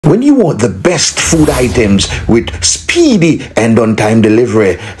When you want the best food items with speedy and on-time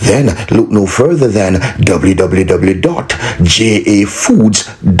delivery, then look no further than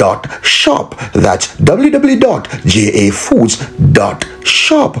www.jafoods.shop. That's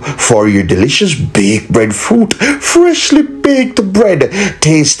www.jafoods.shop for your delicious baked bread fruit, freshly baked bread,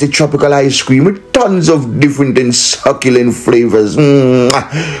 tasty tropical ice cream with tons of different and succulent flavors.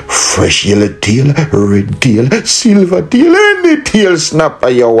 Fresh yellow tail, red tail, silver tail, any tail snapper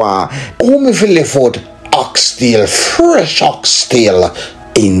you want. Home fillet foot, oxtail, fresh oxtail,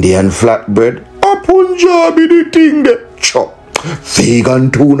 Indian flatbread, a Punjabi the thing that chop. Vegan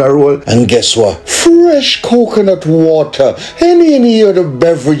tuna roll, and guess what? Fresh coconut water. Any other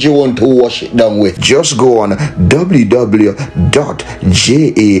beverage you want to wash it down with. Just go on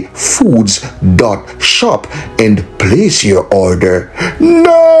www.jafoods.shop and place your order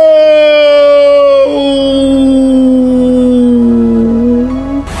now.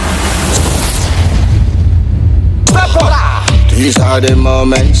 These are the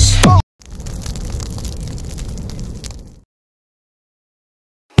moments.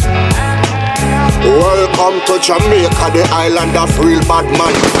 Welcome to Jamaica, the island of real bad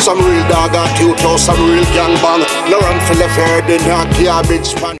man. Some real dog at some real gang bang. No run for the fair, they not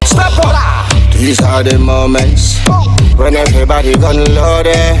garbage pan. Step up! These are the moments when everybody gun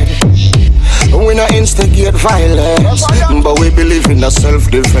loaded. We not instigate violence, but we believe in the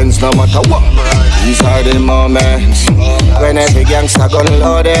self-defense no matter what. These are the moments when every gangster gun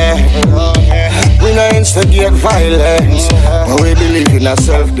loaded. We not instigate violence, but we believe in the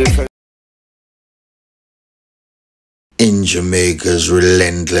self-defense. In Jamaica's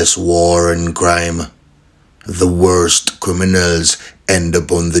relentless war and crime, the worst criminals end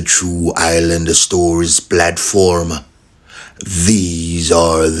up on the True Island Stories platform. These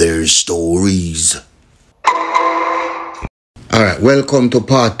are their stories. Alright, welcome to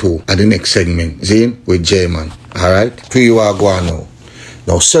part 2 of the next segment, Zane, with J-Man. Alright, here you are going now.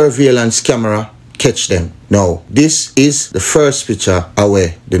 Now, surveillance camera, catch them. Now, this is the first picture of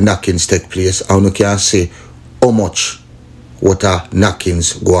where the knockings take place. And you can see how much water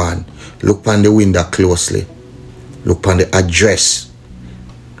knockings go on. Look on the window closely. Look on the address.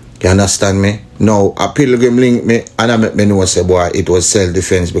 You understand me? Now, a pilgrim link me and I make me know say boy it was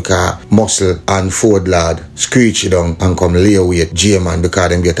self-defense because Muscle and Ford lad screech it down and come lay with J-Man because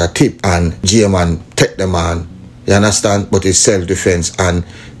them get a tip and J-Man take the man. You understand? But it's self-defense and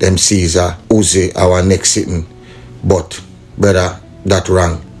them sees a Uzi our next sitting. But brother, that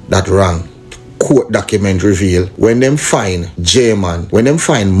wrong. That wrong. Court document reveal when them find J-Man, when them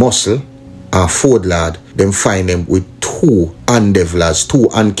find Muscle and Ford lad, them find them with 2 undevlers, 2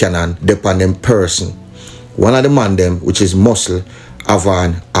 uncannon upon them person. One of the man them, which is Muscle, have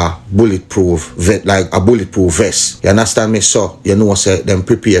on a bulletproof like a bulletproof vest. You understand me? So you know say them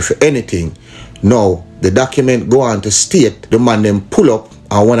prepare for anything. Now the document go on to state the man them pull up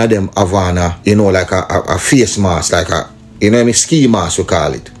and one of them have on a, you know, like a face mask, like a, you know what I mean, ski mask we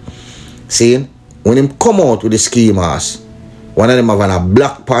call it. See, when him come out with the ski mask, one of them have on a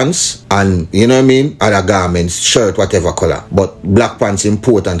black pants and, you know what I mean, other garments, shirt, whatever color. But black pants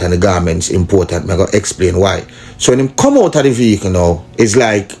important and the garments important. I'm going to explain why. So when him come out of the vehicle now, it's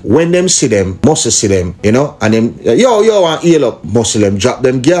like when them see them, Muscle see them, you know, and them, yo, and heal up, Muscle them, drop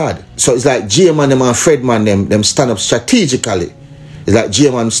them guard. So it's like J-Man them and Fred man them stand up strategically. It's like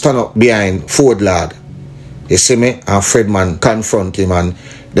J-Man stand up behind Ford lad. You see me? And Fred man confront him and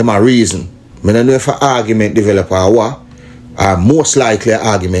them a reason. I don't know if an argument develop or what. Most likely an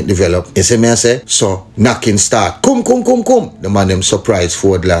argument develop. You see me I say? So knocking start. Come. The man them surprise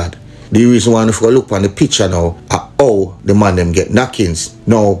Ford lad. The reason why if you look on the picture now, how the man them get knockings.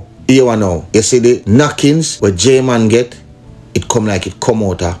 Now, here one now. You see the knockings where J-Man get, it come like it come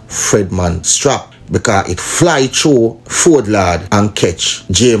out of Fred man strap. Because it fly through Ford lad and catch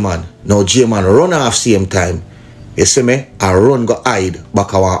J-Man. Now J-Man run off same time. You see me? And run go hide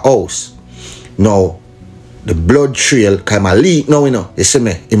back our house. Now, the blood trail kind of leak now, you know. You see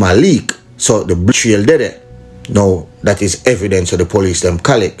me? It might leak. So the blood trail there. Now, that is evidence of the police them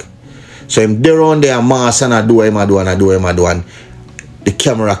collect. So him there on there mass and I do. And the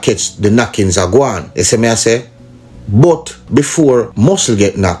camera catch the knockings are gone. You see me I say? But before Muscle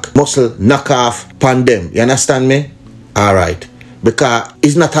get knocked, Muscle knock off pan them. You understand me? Alright. Because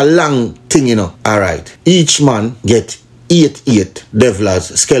it's not a long thing, you know. Alright. Each man get 8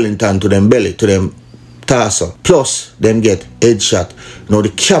 devlers skeleton to them belly, to them torso. Plus, them get headshot. Now the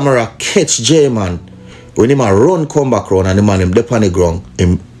camera catch J-Man. When him a run come back round and the man him dip on the ground,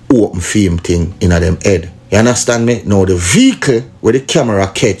 him open film thing in a them head. You understand me? Now the vehicle where the camera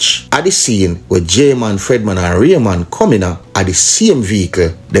catch at the scene where J-Man, Fredman and Rayman come in, are the same vehicle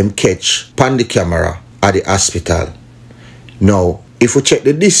them catch pan the camera at the hospital. Now, if we check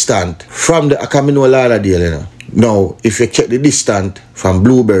the distance from the Akamino Lauderdale, you know, now, if you check the distance from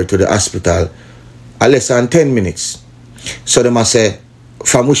Blueberry to the hospital, less than 10 minutes. So they must say,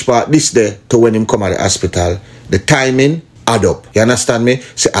 from which part this day to when him come at the hospital, the timing add up. You understand me?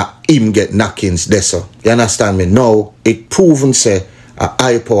 Say, him get knockings there, so. You understand me? Now, it proven say, a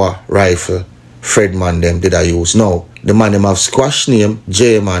high power rifle, Fred man them did I use. Now, the man them have squash name,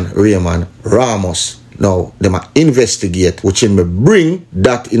 J-Man, Raymond, Ramos. Now, them a investigate, which in me bring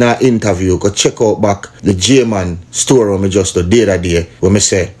that in our interview, go check out back the J-Man story me just the other day, when me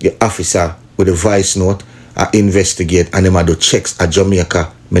say, the officer with the voice note, I investigate, and them a do checks at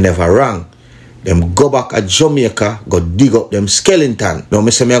Jamaica, me never wrong. Them go back at Jamaica, go dig up them skeleton. Now,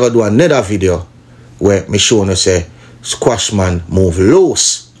 me say, me I go do another video, where me show you say, squash man move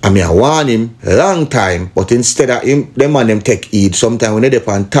loose. I mean, I warn him long time, but instead of him, them man them take heed. Sometimes when they up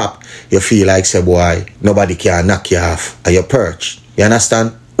on top, you feel like, say, boy, nobody can knock you off at your perch. You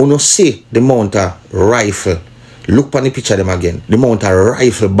understand? You know, see the mount of rifle. Look on the picture them again. The mount of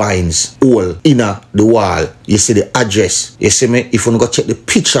rifle binds all inner the wall. You see the address. You see me? If you go check the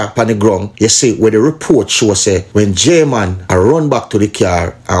picture on the ground, you see where the report shows say when J-Man run back to the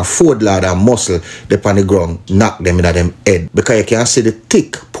car and Ford lad and muscle they on the ground, knock them in them head. Because you can see the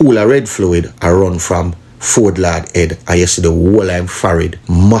thick pool of red fluid run from Ford lad head. And you see the whole line forehead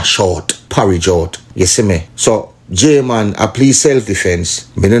mash out, porridge out. You see me? So J-Man a plead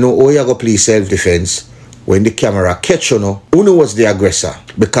self-defense. I don't know how you go plead self-defense. When the camera catch you know was the aggressor.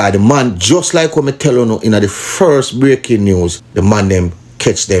 Because the man, just like what I tell you in the first breaking news, the man them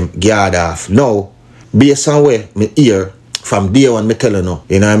catch them guard off. Now, based on where me hear from day one, me tell you know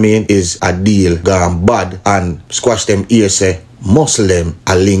what I mean, is a deal gone bad and squash them ear say, muscle them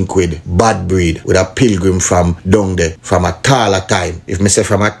a link with Badbreed, with a pilgrim from down there, from a taller time. If me say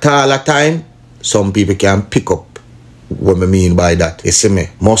from a taller time, some people can pick up what I mean by that. You see me?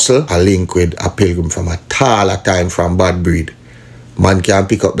 Muscle a link with a pilgrim from a taller time from Badbreed. Man can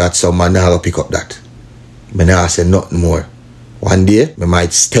pick up that, so man never pick up that. Me never say nothing more. One day, I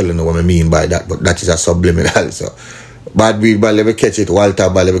might tell you what I mean by that, but that is a subliminal. So, Badbreed, but let me catch it. Walter,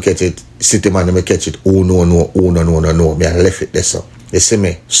 but let me catch it. City man, let me catch it. Oh no. Me I left it there, so. You see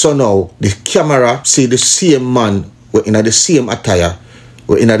me? So now, the camera see the same man in the same attire,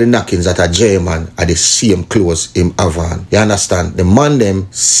 in the knockings that a J-Man are the same clothes in Avan. You understand? The man them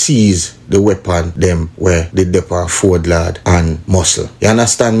sees the weapon them where the depot Ford lad and muscle. You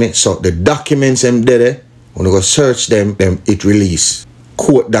understand me? So the documents them there, when you go search them it release.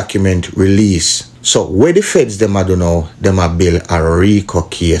 Court document release. So where the feds them I don't know, them a bill a Rico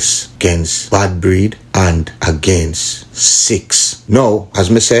case against Badbreed and against 6. Now, as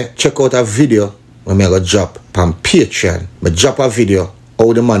me say, check out a video when me go drop on Patreon. Me drop a video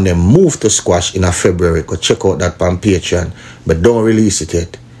how the man them move to squash in a February. Go check out that on Patreon. But don't release it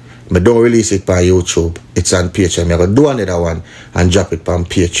yet. But don't release it on YouTube. It's on Patreon. I'm going to do another one and drop it on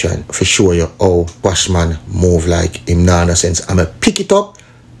Patreon for show you how Squashman move like him no sense. I'm going to pick it up.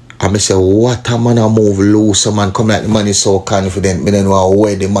 I'm going to say, what a man a move loose. A man come like the man is so confident. I don't know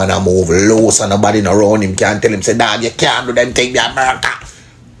where the man a move loose and nobody around him can tell him, say, dad, you can't do them things in America.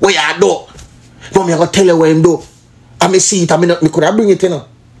 What you do? But I'm going to tell you what him do. I see it, I could have bring it in, I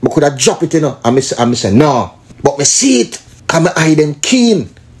could have drop it in, I say no, but I see it, I eye them keen,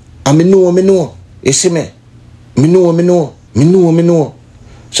 I know, you see me, me know.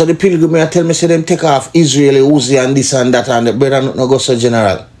 So the pilgrim I tell me, say them take off Israeli, Uzi and this and that and the brother not go so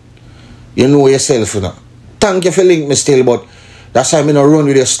general. You know yourself, you know. Thank you for link me still, but that's why I don't run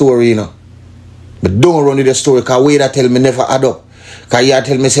with your story, you know. But don't run with your story, because way that tell me never add up. Because you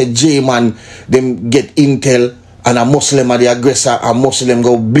tell me, say J-Man, them get intel, and a Muslim are the aggressor, a Muslim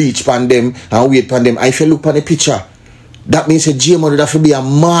go bleach pan them and wait pan them. And if you look pan the picture, that means a J-Man would have to be a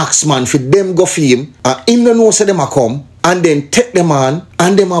marksman for them go for him, and him don't know say them a come, and then take them on,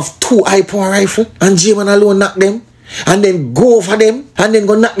 and them have 2 high power rifle, and J-Man alone knock them, and then go over them, and then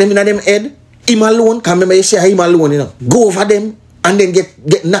go knock them in them head. Him alone, can remember you say him alone, you know. Go over them, and then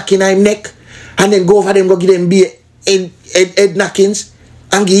get knocking on him neck, and then go over them, go give them be head knockings,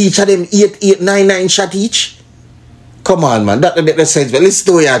 and give each of them 8, 9 shot each. Come on, man. That don't make no sense. But listen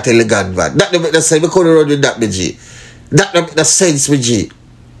to what I tell you, God, man. That don't make no sense. We couldn't run with that, G. That don't make no sense, G.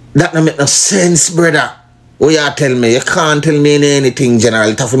 That don't make no sense, brother. What you tell me? You can't tell me anything, general.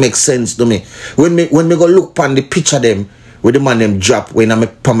 It have to make sense to me. When me go look on the picture them, with the man them drop, when I'm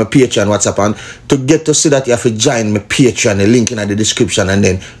on my Patreon, WhatsApp, and to get to see that you have to join my Patreon, the link in the description, and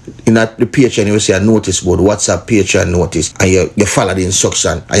then in the Patreon you will see a notice board, WhatsApp Patreon notice, and you follow the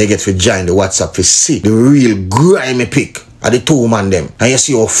instruction, and you get to join the WhatsApp to see the real grimy pic Are the two man them. And you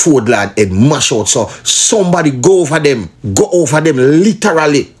see your food lad head mash out. So somebody go over them. Go over them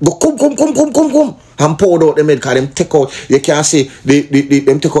literally. Go come. And pour out them head because them take out. You can see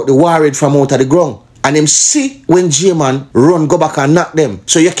them take out the warhead from out of the ground. And them see when J-man run go back and knock them.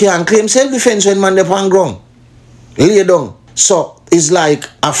 So you can't claim self-defense when man up on ground. Lay down. So it's like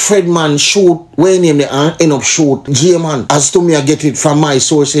a Fred man shoot when him end up shoot J-man. As to me I get it from my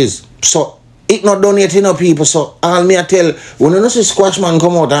sources. So it not done yet enough people. So all me I tell when you know see Squash man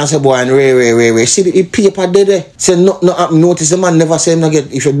come out and say boy and Ray. See the paper there. Say no notice the man never say him not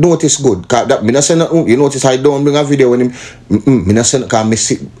get if you notice good. Cause that me not say nothing. You notice I don't bring a video when him me not say cause me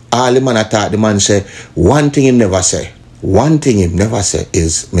see all the man attack the man say one thing him never say. One thing him never say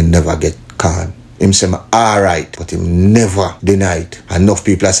is me never get caught. Him say me alright, but him never deny it. Enough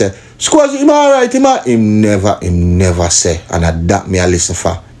people I say, Squash him alright, him never say. And I that me I listen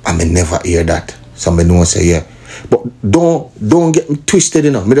for. And me never hear that. Somebody know say yeah. But don't get me twisted,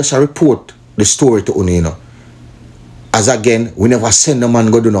 you know. Me just report the story to you know. As again, we never send the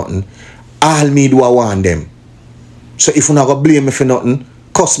man go do nothing. All me do I want them. So if you not go blame me for nothing,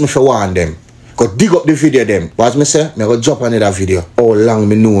 cuss me for want them. Go dig up the video them. What me say? Me go drop another video. How long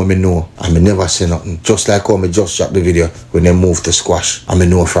me know. And me never say nothing. Just like how me just drop the video when they move to Squash. And me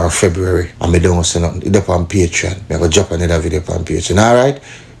know for February. And me don't say nothing. It's up on Patreon. Me go drop another video on Patreon. Alright?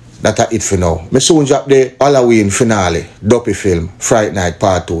 That's it for now. Me soon drop the Halloween finale. Dopey film. Fright Night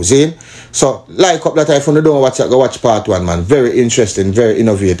Part 2. See? So, like up that if you don't watch it, go watch Part 1, man. Very interesting, very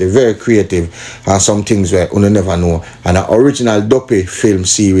innovative, very creative. And some things where you never know. And an original Dopey film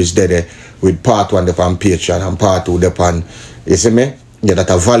series there with Part 1 on Patreon and Part 2 on, you see me? Yeah,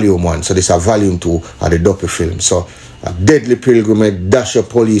 that's a volume 1. So this is a volume 2 of the Dopey film. So, a deadly pilgrimage, dash your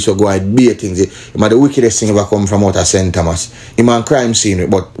police or go and beat things. It's the wickedest thing ever come from out of St. Thomas. Him on crime scene,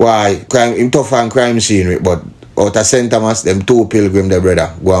 but why? Him tough on crime scene, but out of St. Thomas, them two pilgrim, their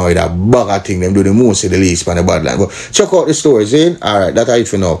brother, go on with a bag of thing, them do the most of the least on the bad line. But check out the stories, eh? Alright, that's it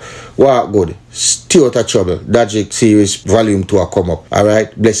for now. Walk good. Stay out of trouble. Dajic series volume 2 will come up.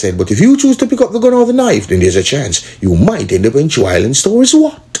 Alright, blessed. But if you choose to pick up the gun or the knife, then there's a chance you might end up in Island stories.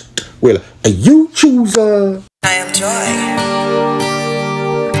 What? Well, a you chooser. I am Joy.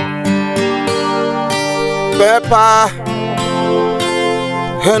 Pepper,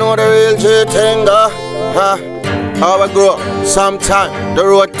 you know the real J-thing, huh? How I grow up, sometime the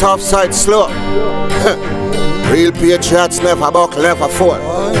road tough side slow. Real patriots never buck, never fall.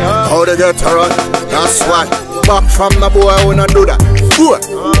 How they get to run, that's why. Back from the boy, we don't do that. Boy,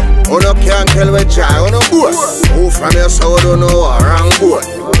 who no can't kill with joy, who no boy. Who from your soul don't know what wrong boy.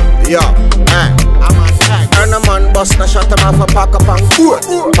 Yo, and a man bust a shot him off a pack up and boat.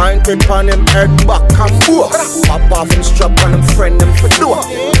 Pointed on him head back and boat. Pop off him strap on him friend him for door.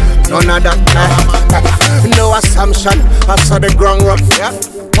 None of that, no assumption. I saw the ground rough, yeah.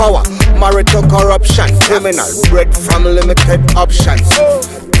 Power, married to corruption. Criminal, bred from limited options.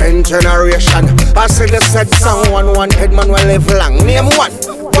 10 generation. I see the said someone wanted man will live long. Name one.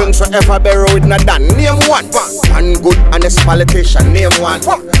 Things forever bury with no done. Name one. One good honest politician. Name one.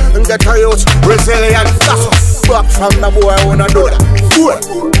 And get a youth resilient. Back from the boy who no do that. Boy,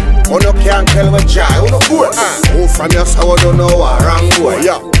 who no can't kill with joy. Who no boy. Who from your soul don't know what wrong boy.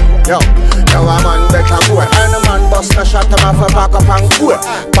 Yo, now a man better boy. And a man bust a shot him off a back up and boy.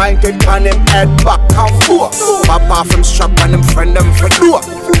 Pointed on him head back and boy. Pop off him strap on him friend him for door.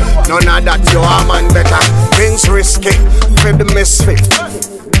 None of that, you a man better. Things risky, for the misfit.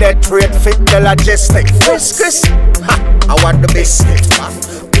 Death rate fit the logistic. Chris, I want the biscuit.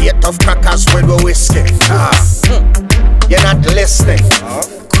 Be tough crackers with the whiskey. You're not listening.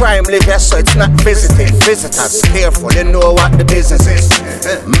 Crime live here, so it's not visiting. Visitors, careful, you know what the business is.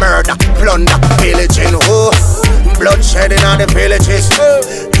 Murder, plunder, pillaging. Oh, bloodshed in all the villages.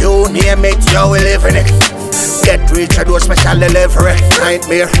 You name it, you will live in it. Get rich, I do special delivery.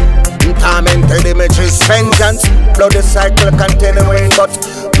 Nightmare, tormented images. Vengeance, bloody cycle continuing. But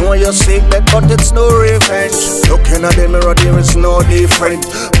know you seek that, but it's no revenge. Looking at the mirror, there is no different.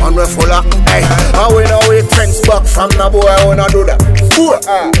 Man, we're full of, hey, and we know we trends back from the boy, who no do that.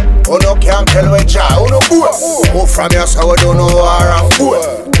 Who no can't tell with joy, who no boy. Who from your soul don't know what wrong boy.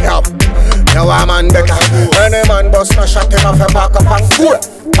 Yup, now a man better. Any man bust no shot him off a back up and boy.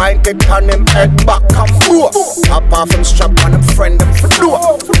 Pointed on him head back and boy. Pop off him strap on him friend him for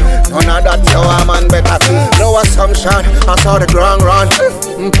door. None of that, you a man better. No assumption, I saw the ground run.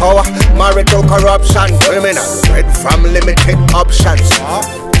 Power, married to corruption. Criminal, bred from limited options.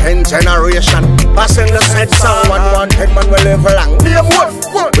 10 generation. Passing the said someone wanted man will live long. Name one.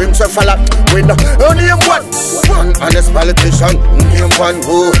 Brings a fella with no name one. One honest politician. Name one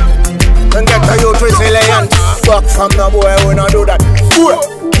who. and get a youth resilient. Back from the boy, we not do that.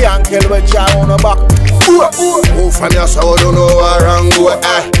 Can't kill with your on the back. Move from your soul, don't know where wrong go.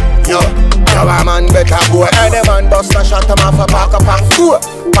 Yo, a man better go. Any man bust a shot him off a pack up and go.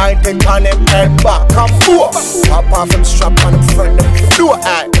 Point it on him head back and go. Pop off him strap on him friend him do.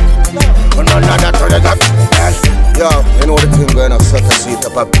 None of that to the top. Yo, you know the thing going on, suck a seat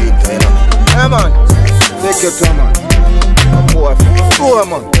up a beat, you know. Hey man, take your time man. Go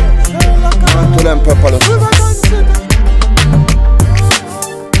man. Man to them pepper.